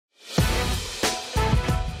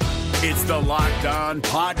It's the Locked On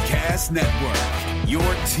Podcast Network, your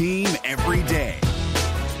team every day.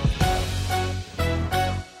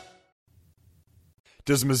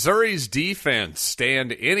 Does Missouri's defense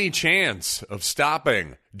stand any chance of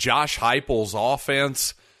stopping Josh Heupel's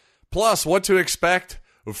offense? Plus, what to expect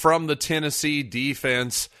from the Tennessee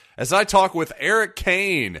defense as I talk with Eric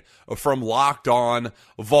Kane from Locked On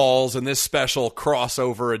Vols in this special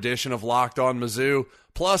crossover edition of Locked On Mizzou.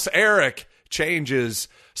 Plus, Eric changes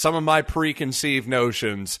some of my preconceived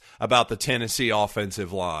notions about the Tennessee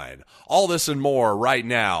offensive line. All this and more right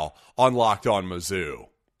now on Locked On Mizzou.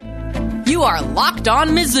 You are Locked On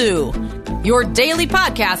Mizzou, your daily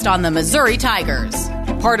podcast on the Missouri Tigers.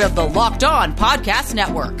 Part of the Locked On Podcast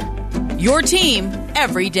Network, your team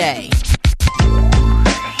every day.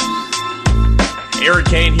 Eric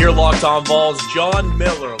Kane here, Locked On Vols. John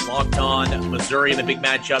Miller, Locked On Missouri in the big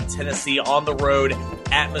matchup. Tennessee on the road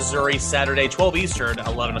at Missouri Saturday, 12 Eastern,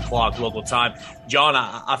 11 o'clock local time. John,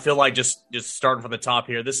 I feel like just starting from the top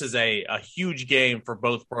here, this is a huge game for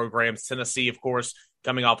both programs. Tennessee, of course,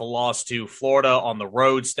 coming off a loss to Florida on the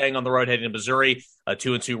road, staying on the road, heading to Missouri, a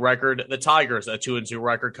 2-2 record. The Tigers, a 2-2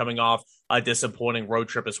 record, coming off a disappointing road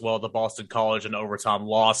trip as well, the Boston College, an overtime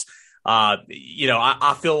loss.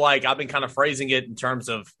 I feel like I've been kind of phrasing it in terms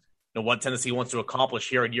of what Tennessee wants to accomplish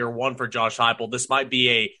here in year one for Josh Heupel. This might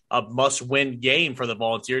be a must-win game for the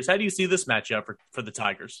Volunteers. How do you see this matchup for the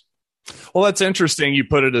Tigers? Well, that's interesting. You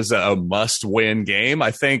put it as a must-win game. I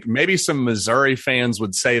think maybe some Missouri fans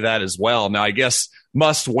would say that as well. Now, I guess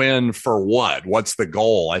must-win for what? What's the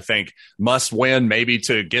goal? I think must-win maybe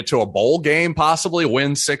to get to a bowl game, possibly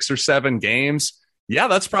win 6 or 7 games. Yeah,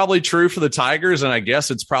 that's probably true for the Tigers, and I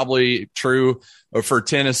guess it's probably true for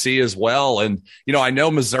Tennessee as well. And, I know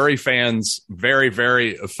Missouri fans very,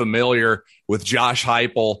 very familiar with Josh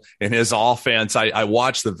Heupel and his offense. I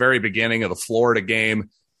watched the very beginning of the Florida game.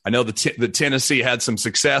 I know the Tennessee had some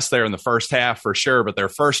success there in the first half for sure, but their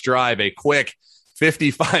first drive, a quick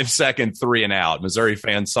 55-second 3-and-out. Missouri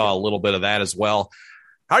fans saw a little bit of that as well.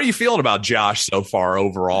 How are you feeling about Josh so far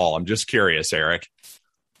overall? I'm just curious, Eric.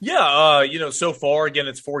 Yeah, so far, again,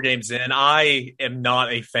 it's 4 games in. I am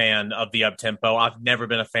not a fan of the up-tempo. I've never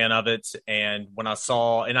been a fan of it. And when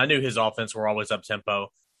I knew his offense were always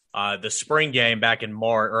up-tempo. The spring game back in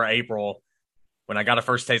March or April, when I got a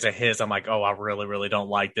first taste of his, I'm like, oh, I really, really don't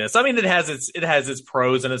like this. I mean, it has its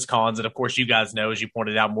pros and its cons. And of course, you guys know, as you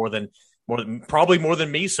pointed out, probably more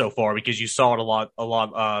than me so far, because you saw it a lot,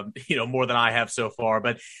 more than I have so far.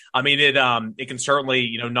 But I mean, it can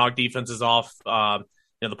certainly, knock defenses off,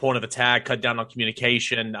 the point of attack, cut down on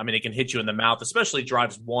communication. I mean, it can hit you in the mouth, especially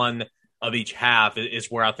drives one of each half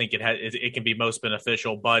is where I think it can be most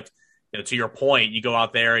beneficial. But, to your point, you go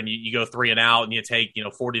out there and you go 3-and-out and you take,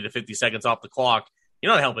 40 to 50 seconds off the clock.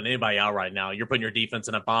 You're not helping anybody out right now. You're putting your defense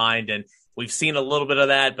in a bind. And we've seen a little bit of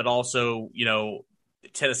that, but also,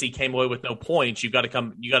 Tennessee came away with no points. You got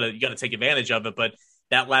to take advantage of it. But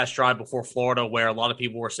that last drive before Florida, where a lot of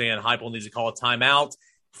people were saying Heupel needs to call a timeout,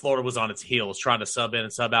 Florida was on its heels trying to sub in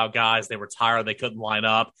and sub out guys. They were tired. They couldn't line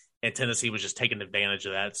up, and Tennessee was just taking advantage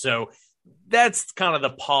of that. So that's kind of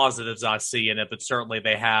the positives I see in it, but certainly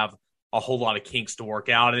they have a whole lot of kinks to work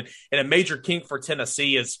out. And a major kink for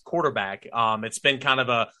Tennessee is quarterback. It's been kind of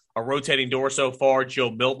a rotating door so far. Joe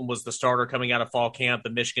Milton was the starter coming out of fall camp, the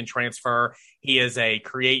Michigan transfer. He is a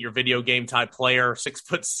create your video game type player,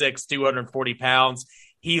 6'6", 240 pounds.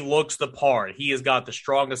 He looks the part. He has got the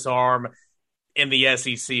strongest arm in the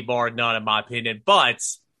SEC, bar none, in my opinion. But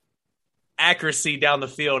accuracy down the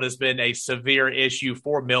field has been a severe issue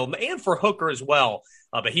for Milton and for Hooker as well.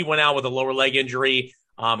 But he went out with a lower leg injury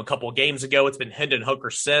a couple of games ago. It's been Hendon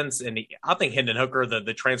Hooker since. And I think Hendon Hooker,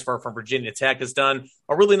 the transfer from Virginia Tech, has done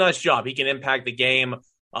a really nice job. He can impact the game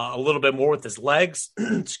a little bit more with his legs,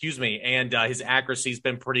 excuse me. And his accuracy has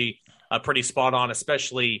been pretty spot on,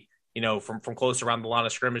 especially from close around the line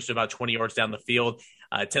of scrimmage to about 20 yards down the field.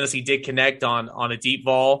 Tennessee did connect on a deep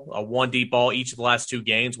ball, one deep ball each of the last 2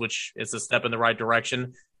 games, which is a step in the right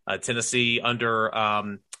direction. Tennessee under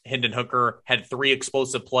Hendon Hooker had 3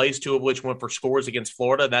 explosive plays, 2 of which went for scores against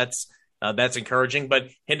Florida. That's encouraging. But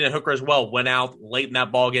Hendon Hooker as well went out late in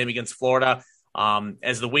that ball game against Florida.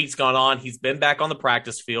 As the week's gone on, he's been back on the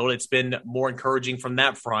practice field. It's been more encouraging from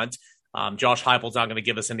that front. Josh Heupel's not going to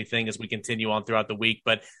give us anything as we continue on throughout the week,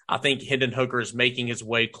 but I think Hendon Hooker is making his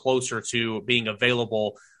way closer to being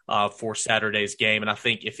available for Saturday's game. And I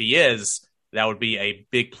think if he is, that would be a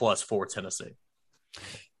big plus for Tennessee.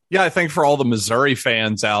 Yeah, I think for all the Missouri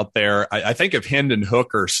fans out there, I think if Hendon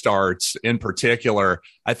Hooker starts in particular,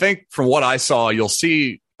 I think from what I saw, you'll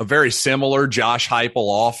see a very similar Josh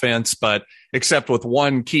Heupel offense, but except with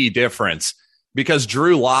one key difference. because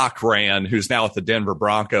Drew Lock ran, who's now with the Denver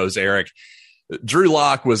Broncos, Eric. Drew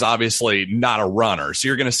Lock was obviously not a runner. So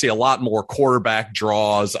you're going to see a lot more quarterback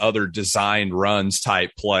draws, other designed runs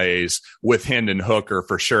type plays with Hendon Hooker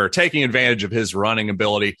for sure, taking advantage of his running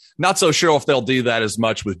ability. Not so sure if they'll do that as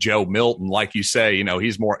much with Joe Milton. Like you say,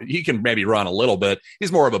 he can maybe run a little bit.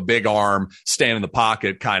 He's more of a big arm, stand in the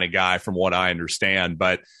pocket kind of guy from what I understand.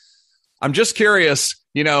 But I'm just curious,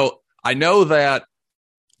 I know that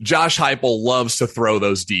Josh Heupel loves to throw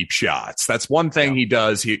those deep shots. That's one thing he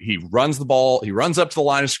does. He runs the ball. He runs up to the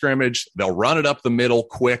line of scrimmage. They'll run it up the middle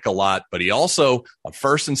quick a lot, but he also, on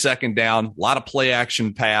first and second down, a lot of play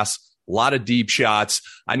action pass, a lot of deep shots.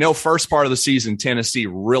 I know first part of the season, Tennessee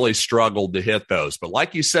really struggled to hit those, but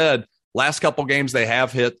like you said, last couple games, they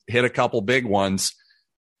have hit a couple big ones.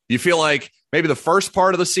 You feel like maybe the first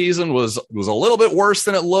part of the season was a little bit worse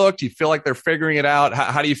than it looked. You feel like they're figuring it out.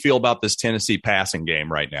 How do you feel about this Tennessee passing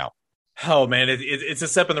game right now? Oh, man, it's a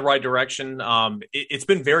step in the right direction. It's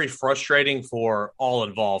been very frustrating for all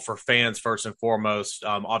involved, for fans first and foremost,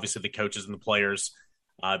 obviously the coaches and the players,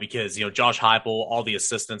 because, Josh Heupel, all the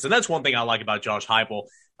assistants. And that's one thing I like about Josh Heupel.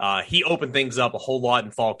 He opened things up a whole lot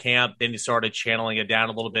in fall camp. Then he started channeling it down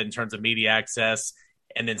a little bit in terms of media access.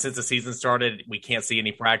 And then since the season started, we can't see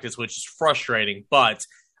any practice, which is frustrating. But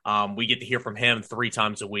we get to hear from him 3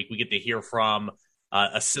 times a week. We get to hear from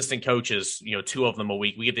assistant coaches, 2 of them a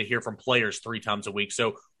week. We get to hear from players 3 times a week.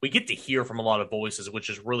 So we get to hear from a lot of voices, which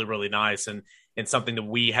is really, really nice and something that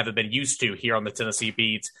we haven't been used to here on the Tennessee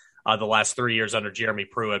beat the last 3 years under Jeremy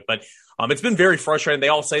Pruitt. But it's been very frustrating. They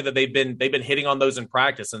all say that they've been hitting on those in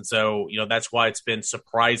practice. And so, that's why it's been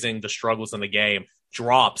surprising, the struggles in the game.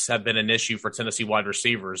 Drops have been an issue for Tennessee wide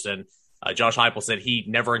receivers. And Josh Heupel said he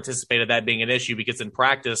never anticipated that being an issue because in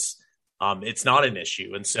practice, it's not an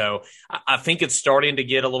issue. And so I think it's starting to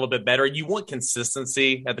get a little bit better. You want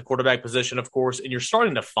consistency at the quarterback position, of course, and you're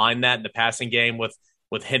starting to find that in the passing game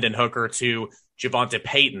with Hendon Hooker to Javonte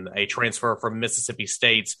Payton, a transfer from Mississippi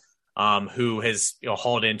State, who has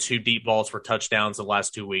hauled in 2 deep balls for touchdowns the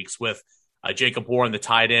last 2 weeks, with Jacob Warren, the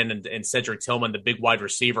tight end, and Cedric Tillman, the big wide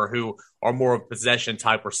receiver, who are more of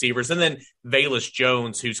possession-type receivers. And then Velus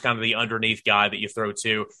Jones, who's kind of the underneath guy that you throw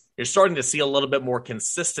to. You're starting to see a little bit more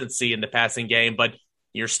consistency in the passing game, but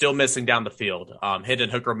you're still missing down the field. Hendon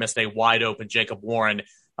Hooker missed a wide-open Jacob Warren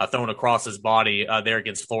thrown across his body there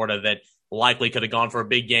against Florida that likely could have gone for a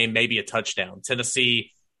big game, maybe a touchdown. Tennessee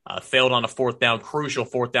failed on a crucial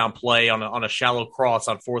fourth down play on a shallow cross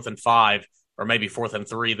on 4th and 5. Or maybe 4th and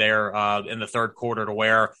 3 there in the third quarter to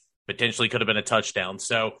where potentially could have been a touchdown.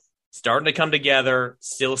 So starting to come together,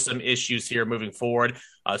 still some issues here moving forward.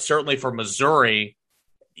 Certainly for Missouri,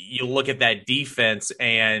 you look at that defense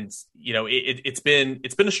and, it's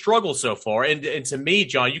been a struggle so far. And to me,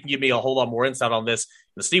 John, you can give me a whole lot more insight on this.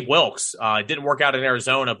 Steve Wilkes didn't work out in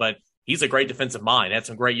Arizona, but he's a great defensive mind. Had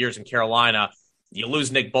some great years in Carolina. You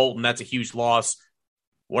lose Nick Bolton, that's a huge loss.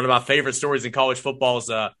 One of my favorite stories in college football is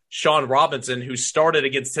Sean Robinson, who started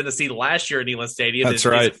against Tennessee last year at Neyland Stadium. That's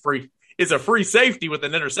right. Is a free safety with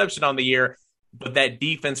an interception on the year. But that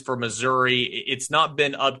defense for Missouri, it's not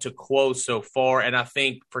been up to quo so far. And I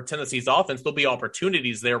think for Tennessee's offense, there'll be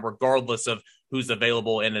opportunities there regardless of who's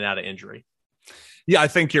available in and out of injury. Yeah, I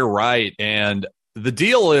think you're right. And the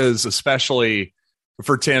deal is, especially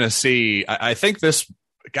for Tennessee, I think this –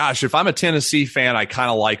 gosh, if I'm a Tennessee fan, I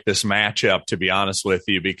kind of like this matchup, to be honest with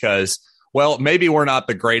you, because, well, maybe we're not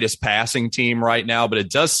the greatest passing team right now, but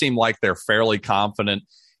it does seem like they're fairly confident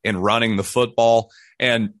in running the football.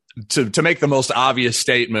 And to make the most obvious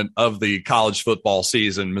statement of the college football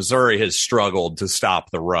season, Missouri has struggled to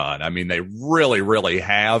stop the run. I mean, they really, really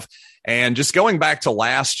have. And just going back to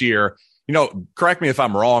last year, correct me if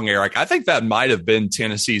I'm wrong, Eric, I think that might have been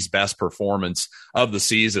Tennessee's best performance of the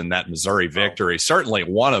season, that Missouri victory, certainly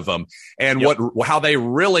one of them. And how they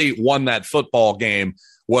really won that football game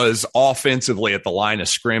was offensively at the line of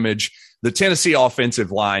scrimmage. The Tennessee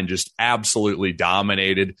offensive line just absolutely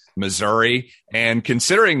dominated Missouri. And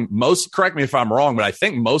considering correct me if I'm wrong, but I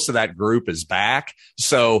think most of that group is back.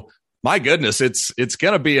 So my goodness, it's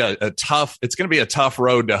going to be a tough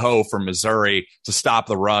road to hoe for Missouri to stop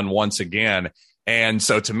the run once again. And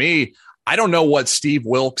so to me, I don't know what Steve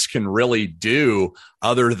Wilkes can really do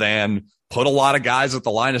other than put a lot of guys at the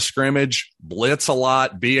line of scrimmage, blitz a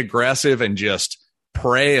lot, be aggressive, and just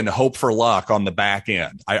pray and hope for luck on the back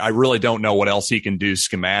end. I really don't know what else he can do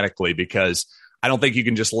schematically, because I don't think you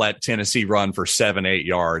can just let Tennessee run for 7-8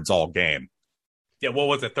 yards all game. Yeah, what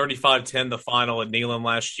was it, 35-10 the final at Neyland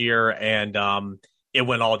last year, and it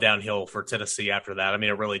went all downhill for Tennessee after that. I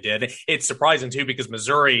mean, it really did. It's surprising, too, because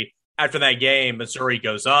Missouri, after that game, Missouri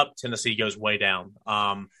goes up, Tennessee goes way down.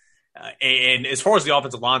 And as far as the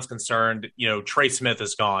offensive line is concerned, Trey Smith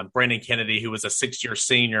is gone. Brandon Kennedy, who was a 6-year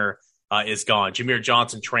senior, is gone. Jameer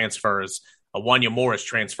Johnson transfers. Wanya Morris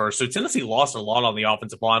transfers. So Tennessee lost a lot on the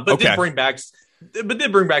offensive line, but did bring back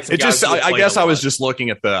some guys. I guess I was just looking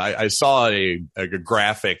at I saw a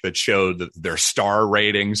graphic that showed their star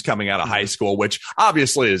ratings coming out of high school, which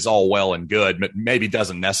obviously is all well and good, but maybe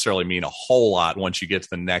doesn't necessarily mean a whole lot once you get to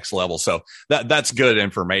the next level. So that's good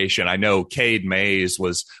information. I know Cade Mays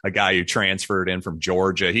was a guy who transferred in from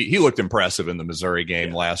Georgia. He looked impressive in the Missouri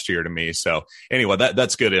game last year to me. So anyway,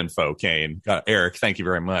 that's good info, Kane. Eric, thank you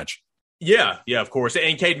very much. Yeah, of course.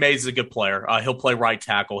 And Cade Mays is a good player. He'll play right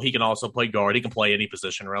tackle. He can also play guard. He can play any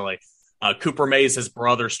position, really. Cooper Mays, his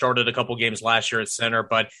brother, started a couple games last year at center.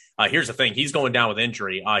 But here's the thing. He's going down with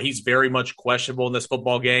injury. He's very much questionable in this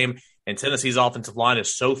football game. And Tennessee's offensive line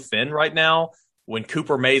is so thin right now. When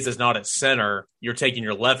Cooper Mays is not at center, you're taking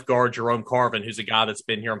your left guard, Jerome Carvin, who's a guy that's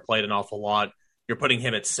been here and played an awful lot. You're putting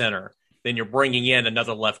him at center. Then you're bringing in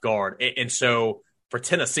another left guard. And so for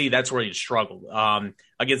Tennessee, that's where he struggled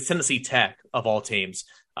against Tennessee Tech of all teams.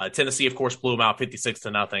 Tennessee, of course, blew them out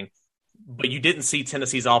 56-0. But you didn't see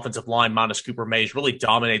Tennessee's offensive line minus Cooper Mays really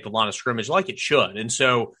dominate the line of scrimmage like it should. And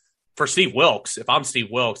so for Steve Wilks, if I'm Steve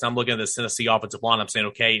Wilks, I'm looking at this Tennessee offensive line. I'm saying,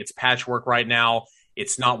 okay, it's patchwork right now.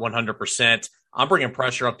 It's not 100%. I'm bringing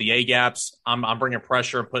pressure up the A-gaps. I'm bringing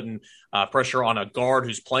pressure and putting pressure on a guard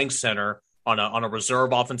who's playing center, on a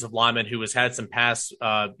reserve offensive lineman who has had some pass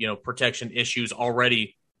protection issues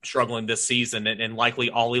already, struggling this season, and likely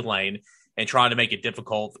Ollie Lane, and trying to make it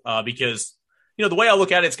difficult because the way I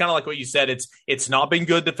look at it, it's kind of like what you said. It's not been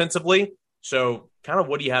good defensively. So kind of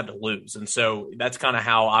what do you have to lose? And so that's kind of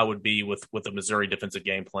how I would be with the Missouri defensive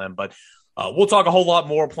game plan. But we'll talk a whole lot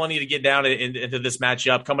more, plenty to get down into this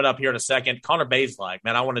matchup. Coming up here in a second, Connor Bazelak,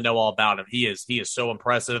 man, I want to know all about him. He is so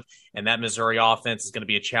impressive, and that Missouri offense is going to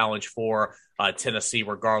be a challenge for Tennessee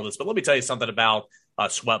regardless. But let me tell you something about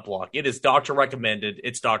Sweat Block. It is doctor recommended.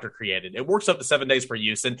 It's doctor created. It works up to 7 days per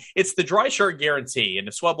use, and it's the dry shirt guarantee. And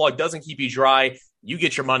if Sweat Block doesn't keep you dry, you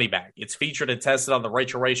get your money back. It's featured and tested on the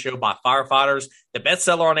Rachel Ray Show by firefighters, the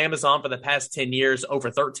bestseller on Amazon for the past 10 years,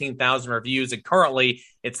 over 13,000 reviews, and currently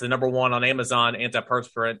it's the #1 on Amazon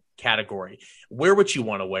antiperspirant category. Wear what you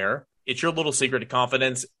want to wear. It's your little secret to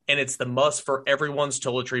confidence, and it's the must for everyone's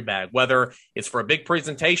toiletry bag, whether it's for a big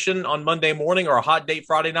presentation on Monday morning or a hot date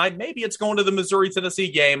Friday night. Maybe it's going to the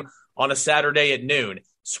Missouri-Tennessee game on a Saturday at noon.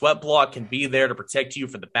 Sweat Block can be there to protect you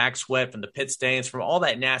from the back sweat, from the pit stains, from all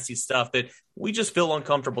that nasty stuff that we just feel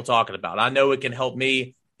uncomfortable talking about. I know it can help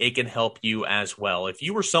me. It can help you as well. If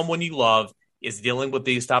you or someone you love is dealing with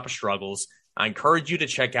these type of struggles, I encourage you to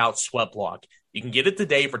check out Sweat Block. You can get it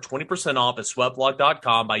today for 20% off at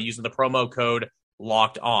sweatblock.com by using the promo code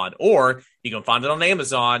LOCKEDON. Or you can find it on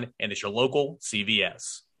Amazon and it's your local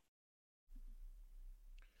CVS.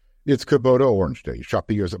 It's Kubota Orange Day. Shop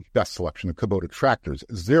the year's best selection of Kubota tractors,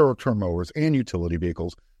 zero-turn mowers, and utility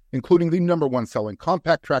vehicles, including the #1 selling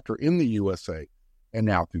compact tractor in the USA. And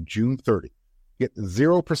now through June 30, get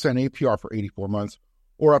 0% APR for 84 months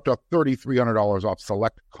or up to $3,300 off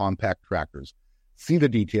select compact tractors. See the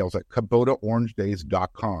details at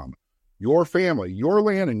KubotaOrangeDays.com. Your family, your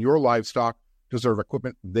land, and your livestock deserve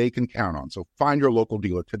equipment they can count on. So find your local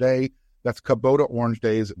dealer today. That's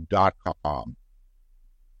KubotaOrangeDays.com.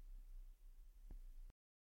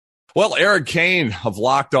 Well, Eric Kane of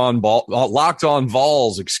Locked On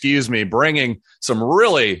Vols, bringing some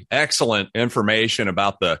really excellent information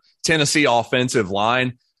about the Tennessee offensive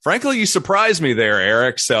line. Frankly, you surprised me there,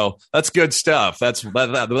 Eric. So that's good stuff. That's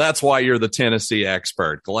why you're the Tennessee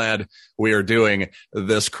expert. Glad we are doing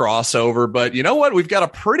this crossover. But you know what? We've got a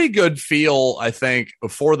pretty good feel, I think,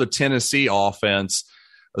 for the Tennessee offense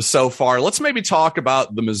so far. Let's maybe talk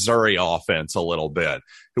about the Missouri offense a little bit.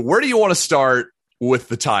 Where do you want to start with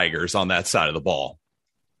the Tigers on that side of the ball?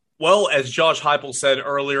 Well, as Josh Heupel said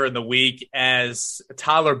earlier in the week, as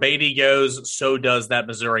Tyler Beatty goes, so does that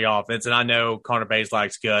Missouri offense. And I know Connor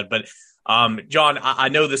Bazelak's good, but John, I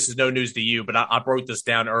know this is no news to you, but I broke this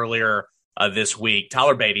down earlier this week.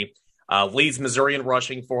 Tyler Beatty leads Missouri in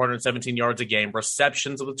rushing, 417 yards a game,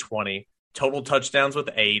 receptions with 20, total touchdowns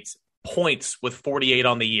with 8, points with 48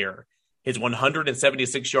 on the year. His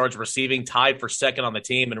 176 yards receiving tied for second on the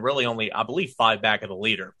team, and really only, I believe, 5 back of the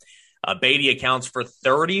leader. Beatty accounts for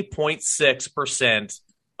 30.6%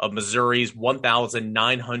 of Missouri's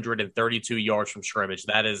 1,932 yards from scrimmage.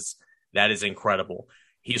 That is incredible.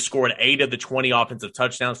 He scored 8 of the 20 offensive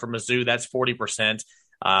touchdowns for Mizzou. That's 40%.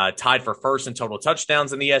 Tied for first in total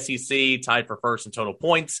touchdowns in the SEC, tied for first in total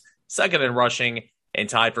points, second in rushing, and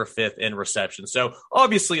tied for 5th in reception. So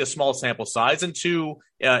obviously a small sample size and 2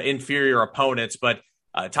 inferior opponents, but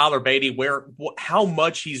Tyler Beatty, how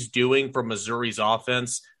much he's doing for Missouri's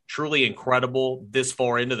offense, truly incredible this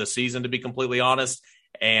far into the season, to be completely honest.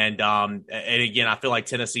 And again, I feel like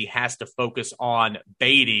Tennessee has to focus on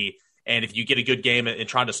Beatty. And if you get a good game and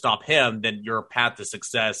try to stop him, then your path to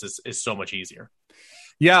success is so much easier.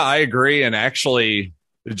 Yeah, I agree. And actually,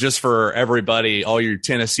 just for everybody, all you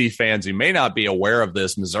Tennessee fans who may not be aware of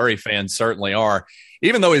this, Missouri fans certainly are.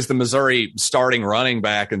 Even though he's the Missouri starting running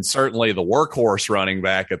back and certainly the workhorse running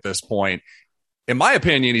back at this point, in my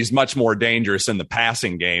opinion, he's much more dangerous in the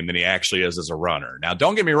passing game than he actually is as a runner. Now,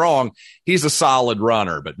 don't get me wrong, he's a solid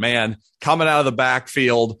runner, but man, coming out of the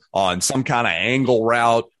backfield on some kind of angle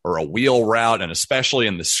route or a wheel route, and especially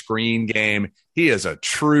in the screen game, he is a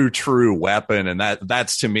true weapon, and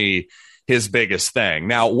that's to me his biggest thing.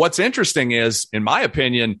 Now, what's interesting is, in my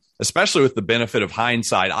opinion, especially with the benefit of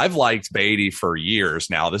hindsight, I've liked Beatty for years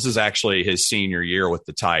now. This is actually his senior year with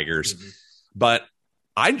the Tigers, but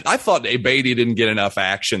I thought Beatty didn't get enough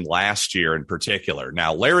action last year in particular.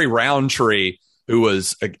 Now, Larry Roundtree, who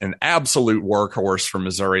was an absolute workhorse for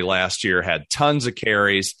Missouri last year, had tons of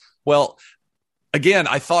carries. Well, again,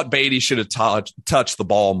 I thought Beatty should have touched the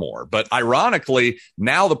ball more. But ironically,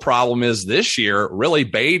 now the problem is this year, really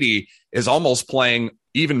Beatty is almost playing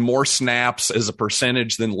even more snaps as a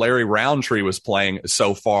percentage than Larry Roundtree was playing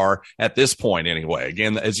so far at this point anyway.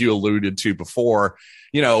 Again, as you alluded to before,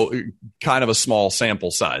 kind of a small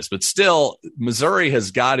sample size. But still, Missouri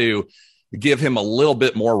has got to give him a little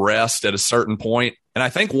bit more rest at a certain point. And I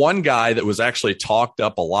think one guy that was actually talked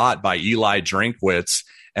up a lot by Eli Drinkwitz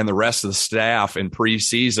and the rest of the staff in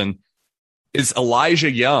preseason is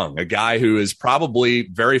Elijah Young, a guy who is probably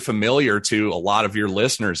very familiar to a lot of your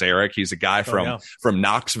listeners, Eric. He's a guy from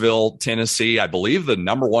Knoxville, Tennessee. I believe the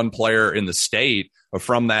number one player in the state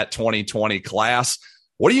from that 2020 class.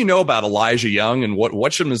 What do you know about Elijah Young, and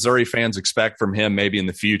what should Missouri fans expect from him maybe in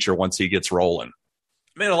the future once he gets rolling?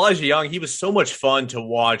 Man, Elijah Young, he was so much fun to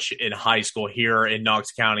watch in high school here in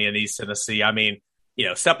Knox County in East Tennessee. I mean,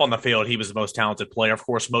 step on the field, he was the most talented player. Of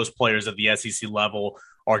course, most players at the SEC level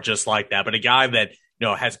are just like that. But a guy that,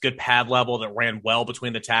 has good pad level, that ran well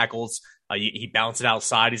between the tackles. He bounced it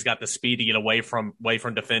outside. He's got the speed to get away from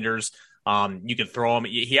defenders. You could throw him.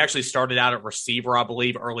 He actually started out at receiver, I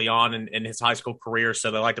believe, early on in his high school career.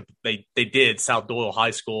 So they did, South Doyle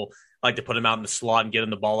High School, like to put him out in the slot and get him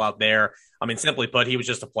the ball out there. I mean, simply put, he was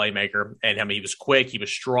just a playmaker. And I mean, he was quick. He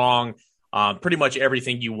was strong. Pretty much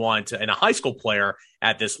everything you want in a high school player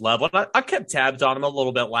at this level. And I kept tabs on him a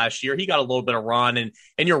little bit last year. He got a little bit of run, and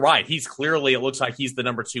you're right. He's clearly, it looks like he's the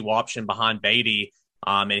number 2 option behind Beatty.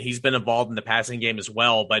 And he's been involved in the passing game as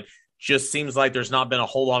well, but just seems like there's not been a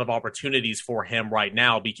whole lot of opportunities for him right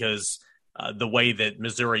now because the way that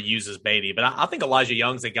Missouri uses Beatty. But I think Elijah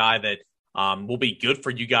Young's a guy that will be good for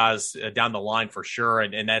you guys down the line for sure.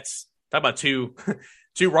 And that's talk about two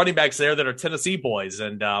running backs there that are Tennessee boys.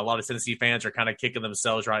 And a lot of Tennessee fans are kind of kicking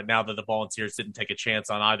themselves right now that the Volunteers didn't take a chance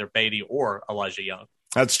on either Beatty or Elijah Young.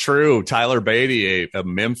 That's true. Tyler Beatty, a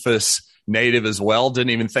Memphis native as well.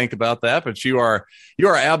 Didn't even think about that, but you are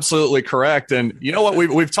absolutely correct. And you know what?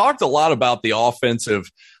 We've talked a lot about the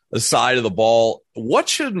offensive side of the ball. What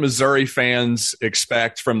should Missouri fans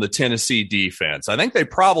expect from the Tennessee defense? I think they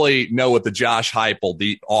probably know what the Josh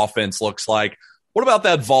Heupel offense looks like. What about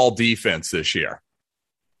that Vol defense this year?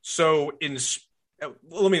 So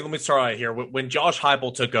let me start out here. When Josh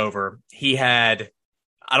Heupel took over, he had,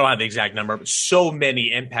 I don't have the exact number, but so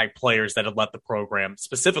many impact players that had left the program,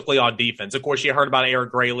 specifically on defense. Of course, you heard about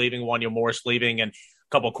Eric Gray leaving, Wanya Morris leaving, and a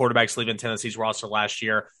couple of quarterbacks leaving Tennessee's roster last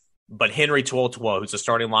year. But Henry To'oTo'o, who's a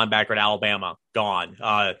starting linebacker at Alabama, gone.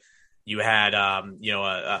 You had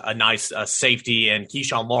a nice safety, and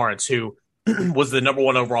Keyshawn Lawrence, who was the number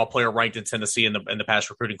 1 overall player ranked in Tennessee in the past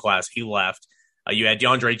recruiting class. He left. You had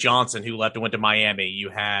DeAndre Johnson, who left and went to Miami. You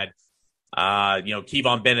had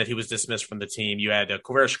Kevon Bennett, who was dismissed from the team. You had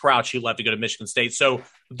Quavaris Crouch, who left to go to Michigan State. So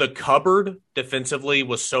the cupboard defensively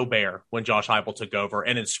was so bare when Josh Heupel took over.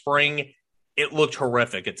 And in spring, it looked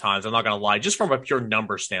horrific at times. I'm not going to lie, just from a pure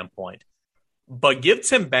number standpoint. But give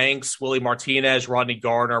Tim Banks, Willie Martinez, Rodney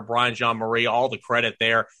Gardner, Brian Jean-Marie, all the credit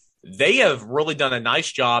there. They have really done a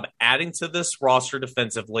nice job adding to this roster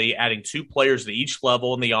defensively, adding 2 players at each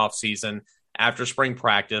level in the offseason after spring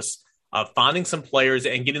practice, finding some players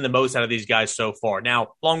and getting the most out of these guys so far. Now,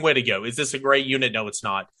 long way to go. Is this a great unit? No, it's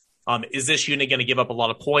not. Is this unit going to give up a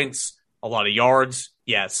lot of points, a lot of yards?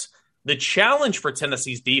 Yes. The challenge for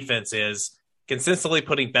Tennessee's defense is consistently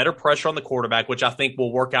putting better pressure on the quarterback, which I think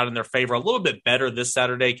will work out in their favor a little bit better this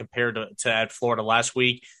Saturday compared to at Florida last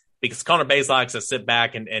week. because Connor Bays likes to sit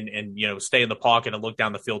back and stay in the pocket and look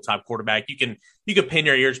down the field type quarterback. You can pin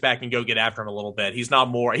your ears back and go get after him a little bit.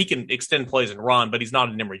 He can extend plays and run, but he's not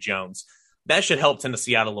an Emory Jones. That should help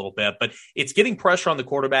Tennessee out a little bit, but it's getting pressure on the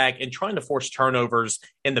quarterback and trying to force turnovers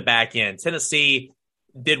in the back end. Tennessee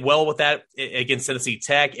did well with that against Tennessee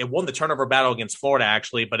Tech. It won the turnover battle against Florida,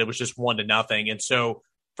 actually, but it was just 1-0. And so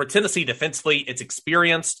for Tennessee defensively, it's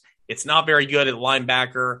experienced. It's not very good at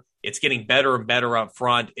linebacker. It's getting better and better up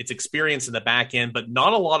front. It's experienced in the back end, but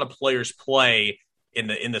not a lot of players play in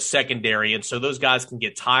the secondary. And so those guys can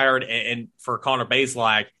get tired. And for Connor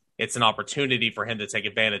Bazelak, it's an opportunity for him to take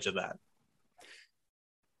advantage of that.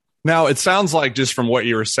 Now, it sounds like just from what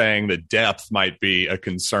you were saying, that depth might be a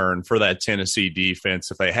concern for that Tennessee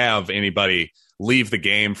defense if they have anybody leave the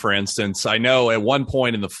game, for instance. I know at one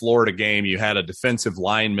point in the Florida game, you had a defensive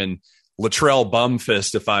lineman, Latrell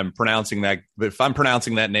Bumfist, if I'm pronouncing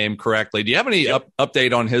that name correctly. Do you have any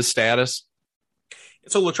update on his status?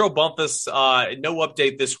 So Latrell Bumfist, no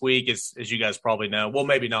update this week, as you guys probably know. Well,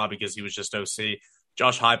 maybe not because he was just OC.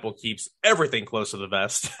 Josh Heupel keeps everything close to the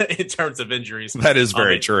vest in terms of injuries. That is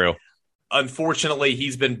very true. Unfortunately,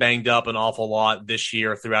 he's been banged up an awful lot this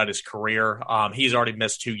year throughout his career. He's already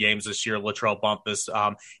missed 2 games this year, Latrell Bumfist.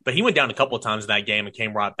 But he went down a couple of times in that game and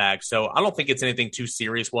came right back. So I don't think it's anything too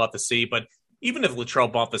serious. We'll have to see. But even if Latrell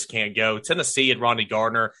Bumfist can't go, Tennessee and Rodney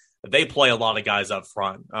Gardner, they play a lot of guys up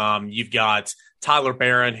front. You've got Tyler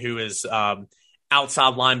Barron, who is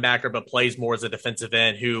outside linebacker but plays more as a defensive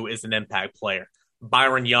end, who is an impact player.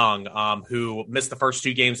 Byron Young, who missed the first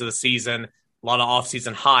 2 games of the season, a lot of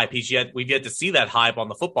offseason hype. We've yet to see that hype on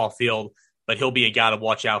the football field, but he'll be a guy to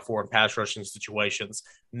watch out for in pass rushing situations.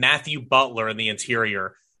 Matthew Butler in the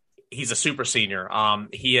interior, he's a super senior.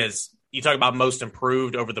 You talk about most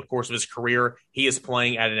improved over the course of his career. He is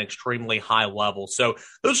playing at an extremely high level. So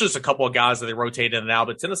those are just a couple of guys that they rotate in and out,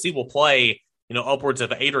 but Tennessee will play, upwards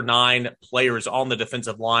of 8 or 9 players on the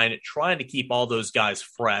defensive line, trying to keep all those guys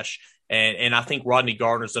fresh. And I think Rodney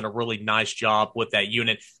Gardner's done a really nice job with that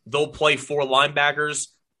unit. They'll play 4 linebackers.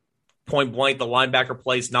 Point blank, the linebacker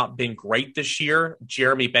play's not been great this year.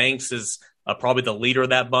 Jeremy Banks is probably the leader of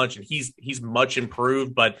that bunch, and he's much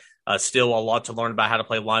improved, but still a lot to learn about how to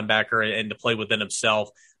play linebacker and to play within himself.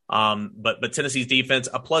 But Tennessee's defense,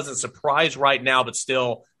 a pleasant surprise right now, but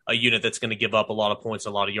still a unit that's going to give up a lot of points,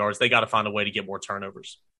 a lot of yards. They got to find a way to get more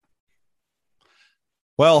turnovers.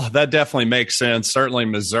 Well, that definitely makes sense. Certainly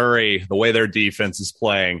Missouri, the way their defense is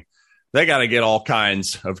playing, they got to get all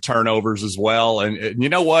kinds of turnovers as well. And you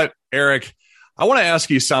know what, Eric, I want to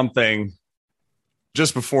ask you something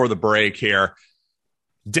just before the break here.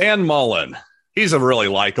 Dan Mullen, he's a really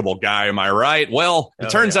likable guy. Am I right? Well,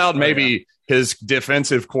 it turns out maybe his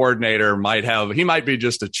defensive coordinator might be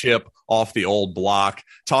just a chip off the old block.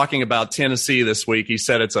 Talking about Tennessee this week, he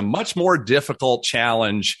said it's a much more difficult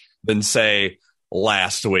challenge than, say,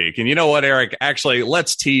 last week. And you know what, Eric? Actually,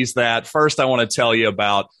 let's tease that. First, I want to tell you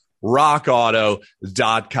about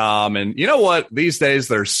rockauto.com. And you know what? These days,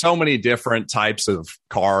 there's so many different types of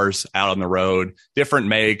cars out on the road, different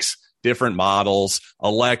makes, different models,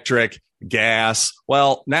 electric, gas.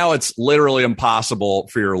 Well, now it's literally impossible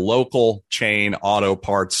for your local chain auto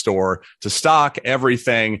parts store to stock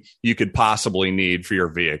everything you could possibly need for your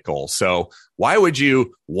vehicle. So why would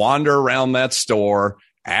you wander around that store,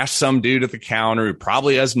 ask some dude at the counter who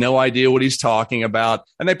probably has no idea what he's talking about,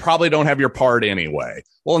 and they probably don't have your part anyway?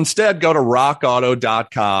 Well, instead, go to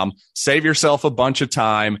rockauto.com, save yourself a bunch of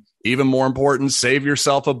time. Even more important, save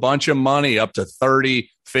yourself a bunch of money, up to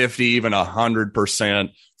 30, 50, even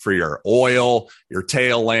 100% for your oil, your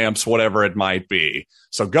tail lamps, whatever it might be.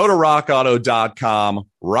 So go to rockauto.com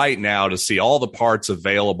right now to see all the parts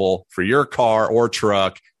available for your car or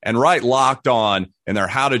truck, and write Locked On in their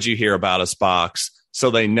How Did You Hear About Us box so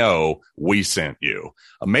they know we sent you.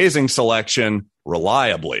 Amazing selection,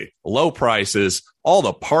 reliably, low prices, all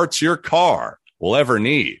the parts your car will ever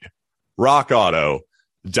need.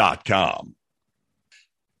 rockauto.com.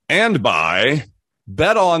 And by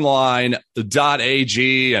betonline.ag.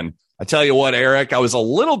 And I tell you what, Eric, I was a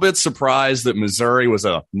little bit surprised that Missouri was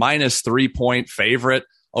a minus 3-point favorite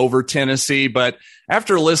over Tennessee. But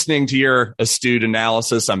after listening to your astute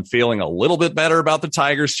analysis, I'm feeling a little bit better about the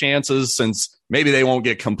Tigers' chances, since maybe they won't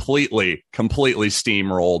get completely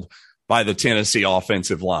steamrolled by the Tennessee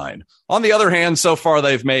offensive line. On the other hand, so far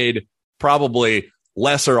they've made probably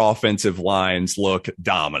lesser offensive lines look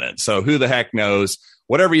dominant. So who the heck knows?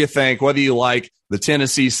 Whatever you think, whether you like the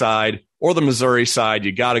Tennessee side or the Missouri side,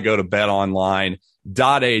 you got to go to betonline.ag.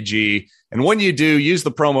 And when you do, use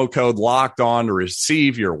the promo code Locked On to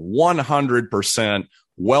receive your 100%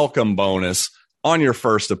 welcome bonus on your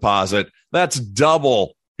first deposit. That's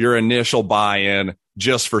double your initial buy-in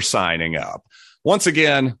just for signing up. Once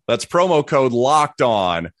again, that's promo code Locked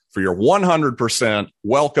On for your 100%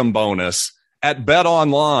 welcome bonus at Bet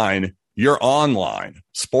Online, your online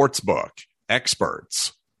sportsbook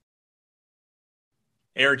experts.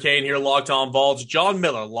 Eric Kane here, Locked On Vols. John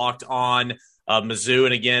Miller, Locked On Mizzou.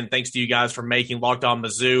 And again, thanks to you guys for making Locked On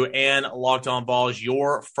Mizzou and Locked On Vols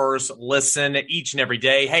your first listen each and every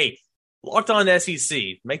day. Hey, Locked On SEC,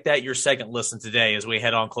 make that your second listen today as we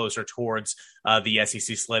head on closer towards the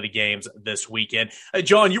SEC slate of games this weekend.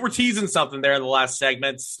 John, you were teasing something there in the last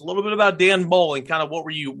segment, a little bit about Dan Mullen. Kind of what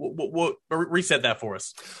were you, what reset that for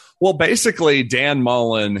us? Well, basically, Dan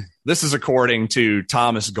Mullen, this is according to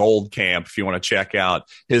Thomas Goldkamp, if you want to check out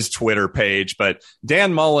his Twitter page. But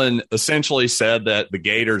Dan Mullen essentially said that the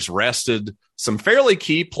Gators rested some fairly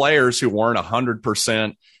key players who weren't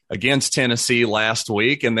 100% against Tennessee last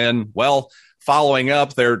week. And then, well, following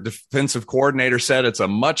up, their defensive coordinator said it's a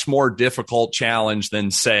much more difficult challenge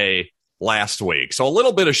than, say, last week. So a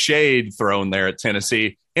little bit of shade thrown there at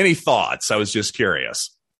Tennessee. Any thoughts? I was just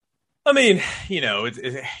curious. I mean, you know,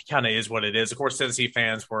 it kind of is what it is. Of course, Tennessee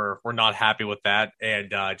fans were not happy with that.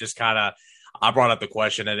 And just kind of, I brought up the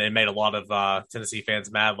question and it made a lot of Tennessee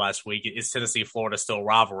fans mad last week. Is Tennessee-Florida still a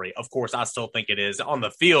rivalry? Of course, I still think it is. On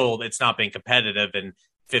the field, it's not been competitive in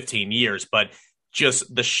 15 years, but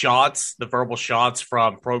just the shots, the verbal shots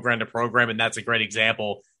from program to program, and that's a great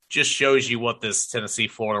example, just shows you what this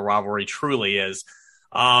Tennessee-Florida rivalry truly is.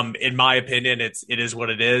 In my opinion, it is what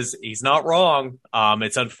it is. He's not wrong.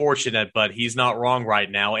 It's unfortunate, but he's not wrong right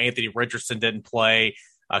now. Anthony Richardson didn't play.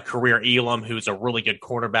 Career Elam, who's a really good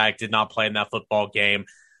cornerback, did not play in that football game.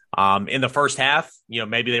 In the first half, you know,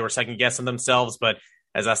 maybe they were second guessing themselves, but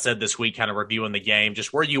as I said this week, kind of reviewing the game,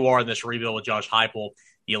 just where you are in this rebuild with Josh Heupel,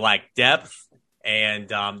 you lack depth, and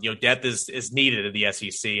you know, depth is needed in the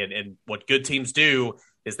SEC. And what good teams do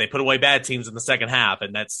is they put away bad teams in the second half,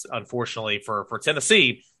 and that's unfortunately for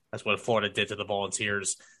Tennessee. That's what Florida did to the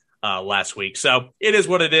Volunteers last week. So it is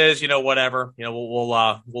what it is. You know, whatever. You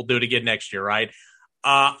know, we'll do it again next year, right?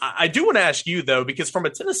 I do want to ask you though, because from a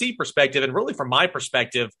Tennessee perspective, and really from my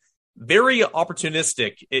perspective, very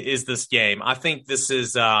opportunistic is this game. I think this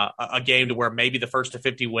is a game to where maybe the first to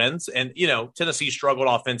 50 wins. And, you know, Tennessee struggled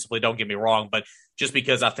offensively, don't get me wrong, but just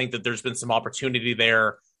because I think that there's been some opportunity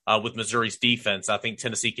there with Missouri's defense, I think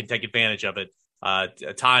Tennessee can take advantage of it.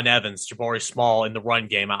 Tyon Evans, Jabari Small in the run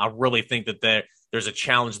game. I really think that there's a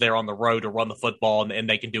challenge there on the road to run the football, and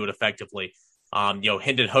they can do it effectively. You know,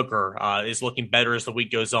 Hendon Hooker is looking better as the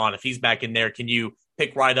week goes on. If he's back in there, can you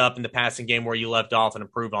pick right up in the passing game where you left off and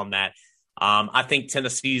improve on that? I think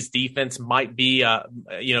Tennessee's defense might be,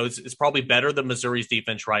 you know, it's probably better than Missouri's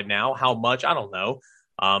defense right now. How much? I don't know.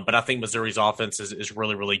 But I think Missouri's offense is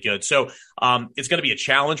really, really good. So it's going to be a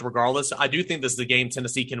challenge regardless. I do think this is a game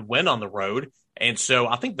Tennessee can win on the road. And so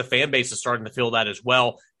I think the fan base is starting to feel that as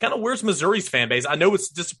well. Kind of where's Missouri's fan base? I know it's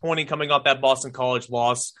disappointing coming off that Boston College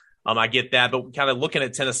loss. I get that, but kind of looking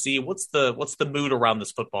at Tennessee, what's the mood around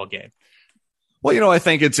this football game? Well, you know, I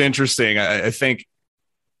think it's interesting. I think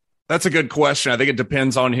that's a good question. I think it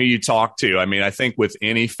depends on who you talk to. I mean, I think with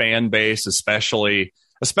any fan base, especially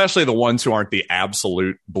the ones who aren't the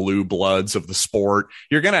absolute blue bloods of the sport,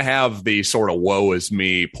 you're going to have the sort of woe is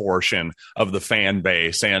me portion of the fan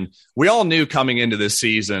base. And we all knew coming into this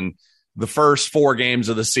season, the first 4 games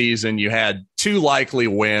of the season, you had 2 likely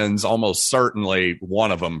wins, almost certainly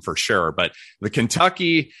one of them for sure. But the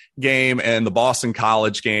Kentucky game and the Boston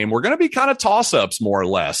College game were going to be kind of toss-ups more or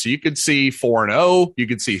less. So you could see 4-0, you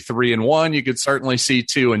could see 3-1, you could certainly see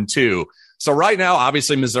 2-2. So right now,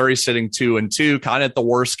 obviously, Missouri's sitting 2-2, kind of at the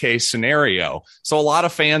worst case scenario. So a lot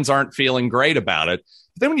of fans aren't feeling great about it.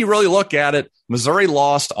 But then when you really look at it, Missouri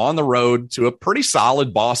lost on the road to a pretty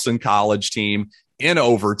solid Boston College team in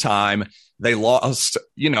overtime. They lost,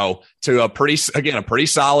 you know, to a pretty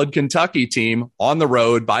solid Kentucky team on the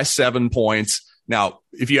road by 7 points. Now,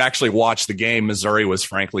 if you actually watch the game, Missouri was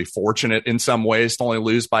frankly fortunate in some ways to only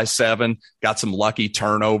lose by 7, got some lucky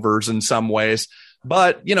turnovers in some ways.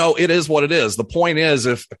 But, you know, it is what it is. The point is,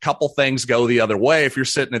 if a couple things go the other way, if you're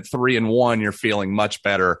sitting at 3-1, you're feeling much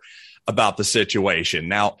better about the situation.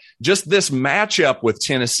 Now, just this matchup with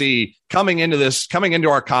Tennessee coming into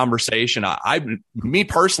our conversation, me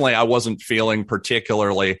personally, I wasn't feeling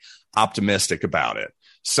particularly optimistic about it.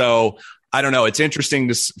 So I don't know. It's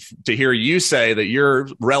interesting to hear you say that you're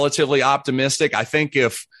relatively optimistic. I think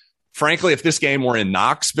if this game were in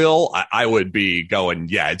Knoxville, I would be going,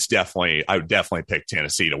 yeah, I would definitely pick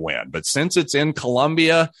Tennessee to win. But since it's in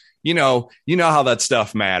Columbia, you know how that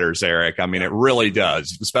stuff matters, Eric. I mean, it really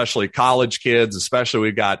does, especially college kids, especially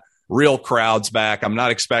we've got real crowds back. I'm not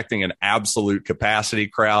expecting an absolute capacity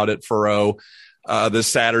crowd at Faroe this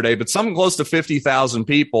Saturday, but something close to 50,000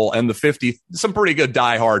 people, and some pretty good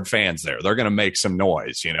diehard fans there. They're going to make some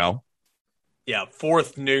noise, Yeah,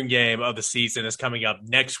 fourth noon game of the season is coming up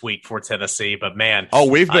next week for Tennessee, but man. Oh,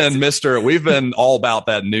 we've been all about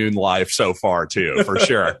that noon life so far too, for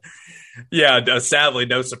sure. Yeah, sadly,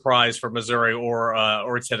 no surprise for Missouri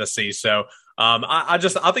or Tennessee. So I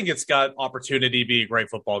think it's got opportunity to be a great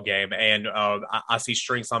football game, and I see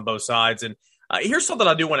strengths on both sides. And here's something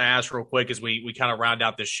I do want to ask real quick as we kind of round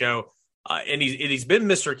out this show. And he's been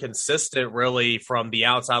Mr. Consistent, really, from the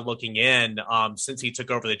outside looking in since he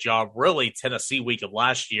took over the job, really, Tennessee week of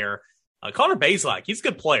last year. Connor Bazelak, he's a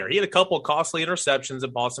good player. He had a couple of costly interceptions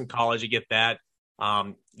at Boston College. You get that.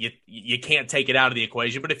 You can't take it out of the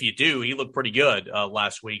equation, but if you do, he looked pretty good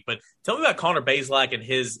last week. But tell me about Connor Bazelak and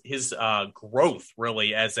his growth,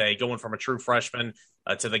 really, as going from a true freshman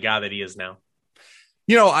to the guy that he is now.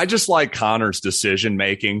 I just like Connor's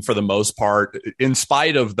decision-making for the most part, in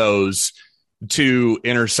spite of those 2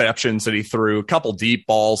 interceptions that he threw, a couple deep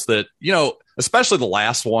balls that, especially the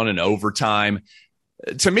last one in overtime.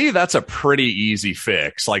 To me, that's a pretty easy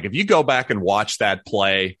fix. Like, if you go back and watch that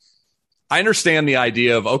play, I understand the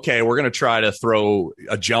idea of, okay, we're going to try to throw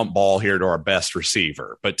a jump ball here to our best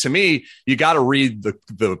receiver. But to me, you got to read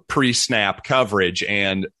the pre-snap coverage,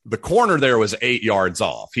 and the corner there was 8 yards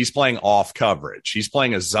off. He's playing off coverage. He's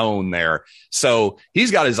playing a zone there. So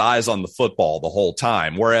he's got his eyes on the football the whole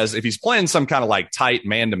time. Whereas if he's playing some kind of like tight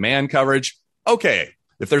man-to-man coverage, okay,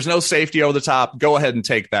 if there's no safety over the top, go ahead and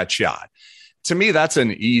take that shot. To me, that's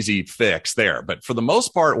an easy fix there. But for the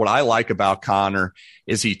most part, what I like about Connor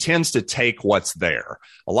is he tends to take what's there.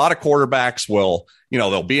 A lot of quarterbacks will,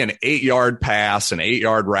 there'll be an 8-yard pass, an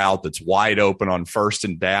 8-yard route that's wide open on first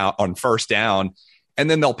down, and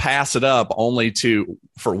then they'll pass it up only to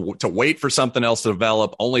wait for something else to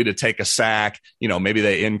develop, only to take a sack. Maybe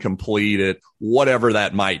they incomplete it, whatever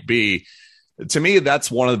that might be. To me,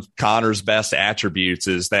 that's one of Connor's best attributes,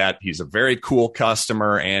 is that he's a very cool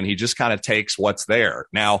customer and he just kind of takes what's there.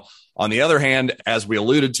 Now, on the other hand, as we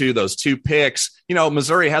alluded to, those 2 picks,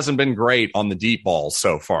 Missouri hasn't been great on the deep balls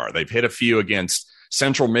so far. They've hit a few against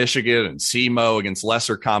Central Michigan and SEMO, against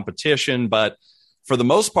lesser competition. But for the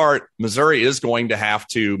most part, Missouri is going to have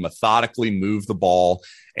to methodically move the ball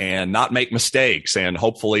and not make mistakes. And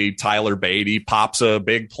hopefully Tyler Beatty pops a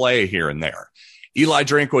big play here and there. Eli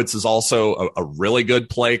Drinkwitz is also a really good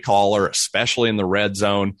play caller, especially in the red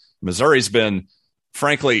zone. Missouri's been,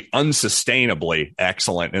 frankly, unsustainably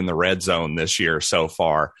excellent in the red zone this year so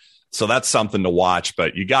far. So that's something to watch,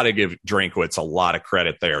 but you got to give Drinkwitz a lot of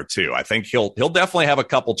credit there too. I think he'll definitely have a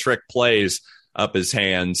couple trick plays up his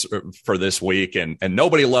hands for this week, and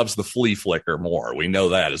nobody loves the flea flicker more. We know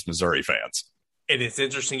that as Missouri fans. And it's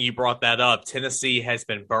interesting you brought that up. Tennessee has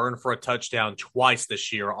been burned for a touchdown twice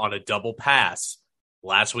this year on a double pass.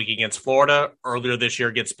 Last week against Florida, earlier this year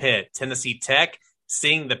against Pitt. Tennessee Tech,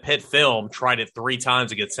 seeing the Pitt film, tried it 3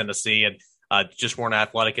 times against Tennessee and just weren't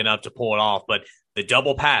athletic enough to pull it off. But the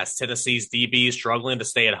double pass, Tennessee's DB is struggling to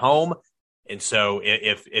stay at home. And so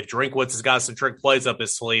if Drinkwitz has got some trick plays up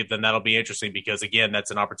his sleeve, then that'll be interesting because, again, that's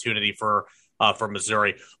an opportunity for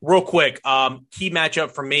Missouri. Real quick, key matchup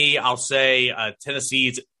for me, I'll say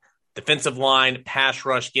Tennessee's defensive line, pass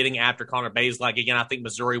rush, getting after Connor Bazelak. Again, I think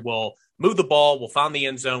Missouri will move the ball, will find the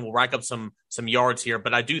end zone, will rack up some yards here.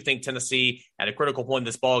 But I do think Tennessee, at a critical point in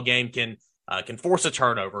this ball game, can force a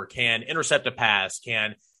turnover, can intercept a pass,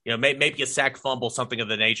 can maybe a sack, fumble, something of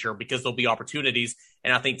the nature, because there'll be opportunities.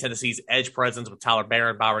 And I think Tennessee's edge presence with Tyler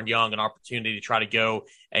Barron, Byron Young, an opportunity to try to go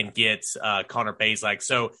and get Connor Bazelak.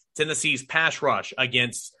 So Tennessee's pass rush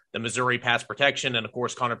against the Missouri pass protection, and of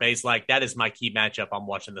course Connor Bazelak, that is my key matchup I'm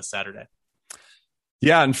watching this Saturday.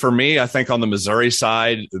 Yeah, and for me, I think on the Missouri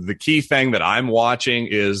side, the key thing that I'm watching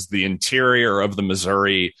is the interior of the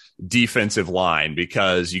Missouri defensive line,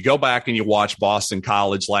 because you go back and you watch Boston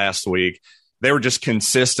College last week, they were just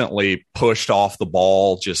consistently pushed off the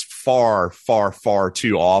ball just far, far, far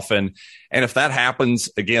too often. And if that happens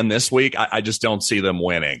again this week, I just don't see them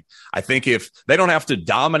winning. I think if they don't have to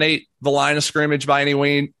dominate the line of scrimmage by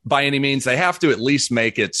any means, they have to at least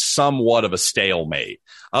make it somewhat of a stalemate.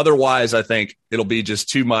 Otherwise, I think it'll be just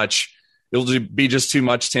too much. It'll be just too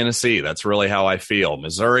much Tennessee. That's really how I feel.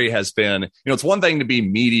 Missouri has been, it's one thing to be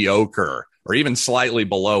mediocre or even slightly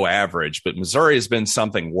below average, but Missouri has been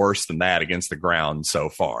something worse than that against the ground so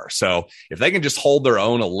far. So if they can just hold their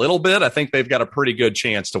own a little bit, I think they've got a pretty good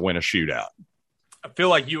chance to win a shootout. I feel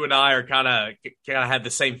like you and I are kind of have the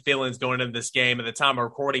same feelings going into this game. At the time of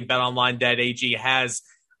recording, BetOnline.ag has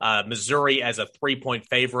Missouri as a 3-point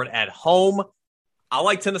favorite at home. I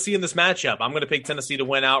like Tennessee in this matchup. I'm going to pick Tennessee to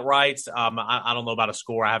win outright. I don't know about a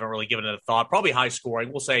score. I haven't really given it a thought. Probably high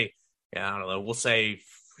scoring. We'll say, I don't know. We'll say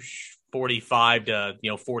 45 to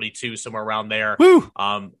 42, somewhere around there. Woo.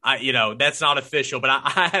 That's not official, but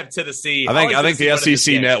I have Tennessee. I think the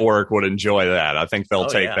SEC network would enjoy that. I think they'll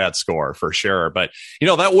take that score for sure. But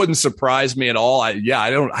that wouldn't surprise me at all. I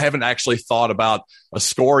haven't actually thought about a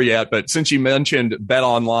score yet. But since you mentioned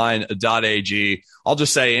betonline.ag, I'll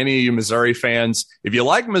just say any of you Missouri fans, if you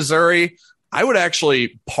like Missouri, I would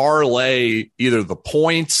actually parlay either the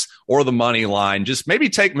points or the money line. Just maybe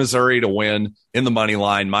take Missouri to win in the money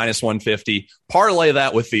line, -150. Parlay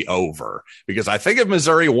that with the over, because I think if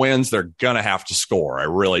Missouri wins, they're going to have to score. I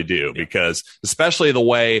really do, because especially the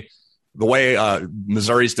way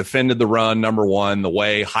Missouri's defended the run, number one, the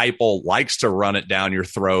way Heupel likes to run it down your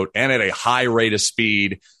throat and at a high rate of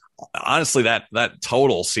speed. Honestly, that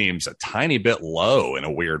total seems a tiny bit low in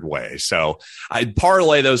a weird way. So I'd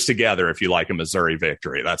parlay those together if you like a Missouri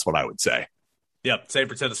victory. That's what I would say. Yep, same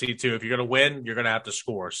for Tennessee, too. If you're going to win, you're going to have to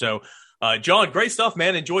score. So, John, great stuff,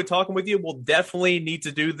 man. Enjoyed talking with you. We'll definitely need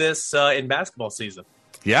to do this in basketball season.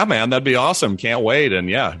 Yeah, man, that'd be awesome. Can't wait.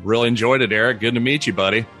 And, really enjoyed it, Eric. Good to meet you,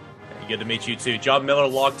 buddy. Good to meet you, too. John Miller,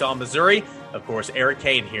 Locked On Missouri. Of course, Eric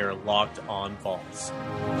Kane here, Locked On Vols.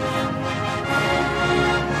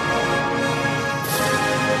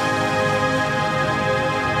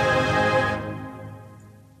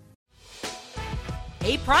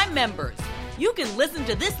 Hey, Prime members, you can listen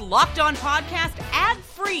to this Locked On podcast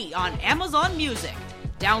ad-free on Amazon Music.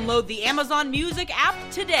 Download the Amazon Music app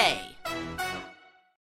today.